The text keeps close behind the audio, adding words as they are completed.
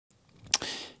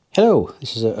Hello,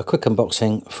 this is a quick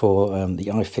unboxing for the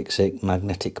iFixit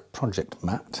magnetic project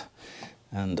mat,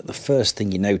 and the first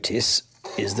thing you notice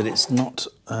is that it's not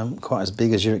quite as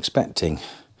big as you're expecting.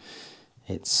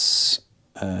 It's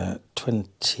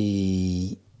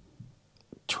 20,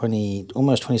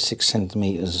 almost 26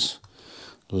 centimeters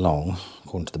long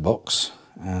according to the box,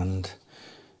 and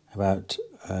about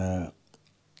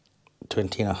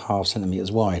 20.5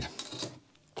 centimeters wide.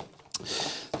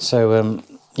 So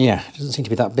yeah, it doesn't seem to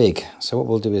be that big. So what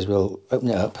we'll do is we'll open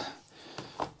it up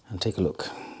and take a look.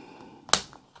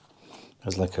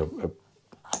 There's like a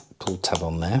pull tab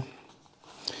on there,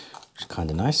 which is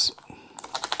kind of nice.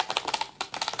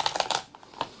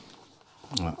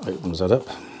 That opens that up.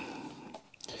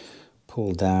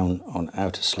 Pull down on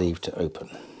outer sleeve to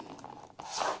open.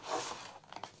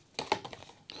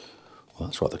 Well,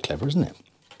 that's rather clever, isn't it?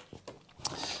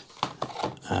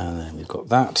 And then we've got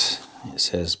that. It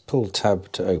says pull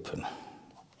tab to open.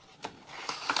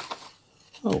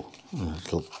 Oh, a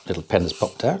little pen has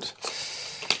popped out.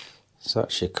 It's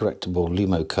actually a correctable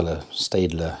Lumo colour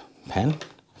Staedtler pen.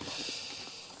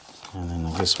 And then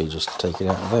I guess we just take it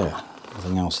out of there.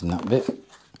 Nothing else in that bit.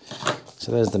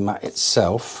 So there's the mat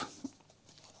itself.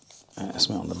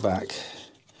 Something on the back,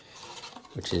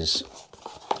 which is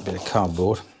a bit of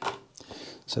cardboard.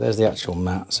 So there's the actual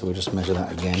mat, so we'll just measure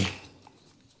that again.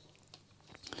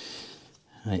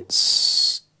 And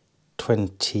it's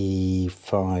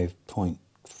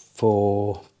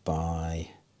 25.4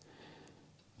 by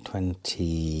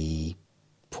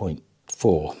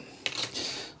 20.4.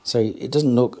 So it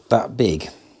doesn't look that big.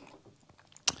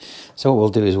 So what we'll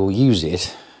do is we'll use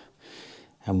it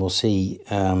and we'll see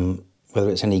whether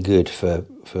it's any good for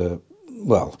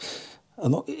well,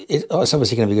 it's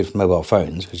obviously going to be good for mobile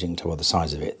phones because you can tell by the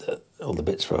size of it that all the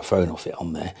bits for a phone will fit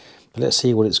on there. But let's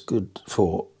see what it's good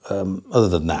for other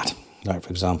than that. Like, for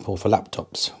example, for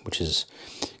laptops, which is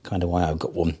kind of why I've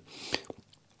got one.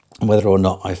 And whether or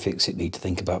not iFixit need to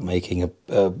think about making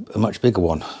a much bigger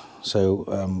one.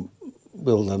 So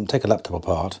we'll take a laptop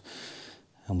apart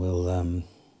and we'll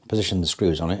position the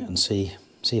screws on it and see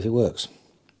if it works.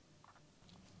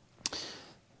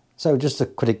 So just a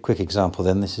quick example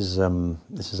then. This is an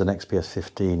XPS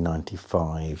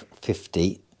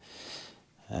 159550.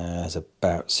 There's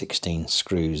about 16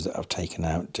 screws that I've taken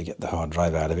out to get the hard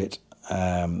drive out of it,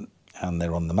 and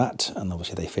they're on the mat, and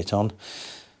obviously they fit on.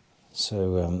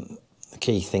 So the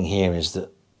key thing here is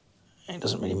that it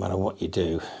doesn't really matter what you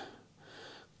do,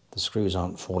 the screws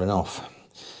aren't falling off.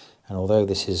 And although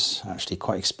this is actually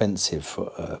quite expensive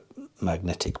for a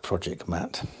magnetic project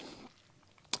mat,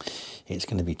 it's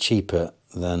going to be cheaper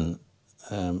than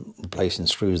replacing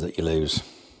screws that you lose.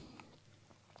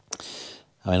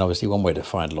 I mean, obviously one way to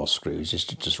find lost screws is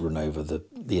to just run over the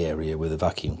area with a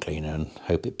vacuum cleaner and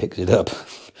hope it picks it up.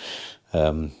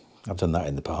 I've done that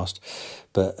in the past,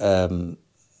 but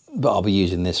I'll be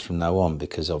using this from now on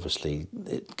because obviously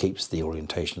it keeps the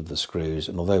orientation of the screws,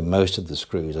 and although most of the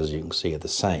screws, as you can see, are the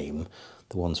same,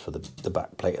 the ones for the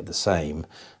back plate are the same,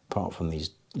 apart from these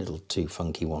little two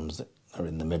funky ones that are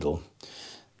in the middle.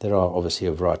 There are obviously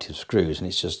a variety of screws, and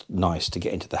it's just nice to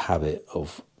get into the habit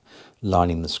of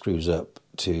lining the screws up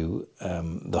to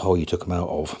the hole you took them out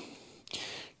of,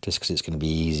 just because it's going to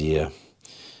be easier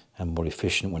and more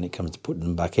efficient when it comes to putting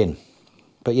them back in.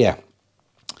 But yeah,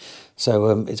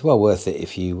 so it's well worth it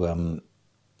if you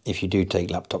do take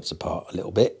laptops apart a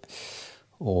little bit,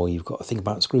 or you've got to think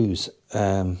about screws.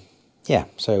 Yeah,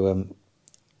 so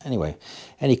anyway,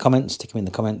 any comments, stick them in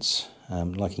the comments.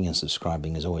 Liking and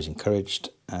subscribing is always encouraged,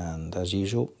 and as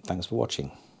usual, thanks for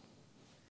watching.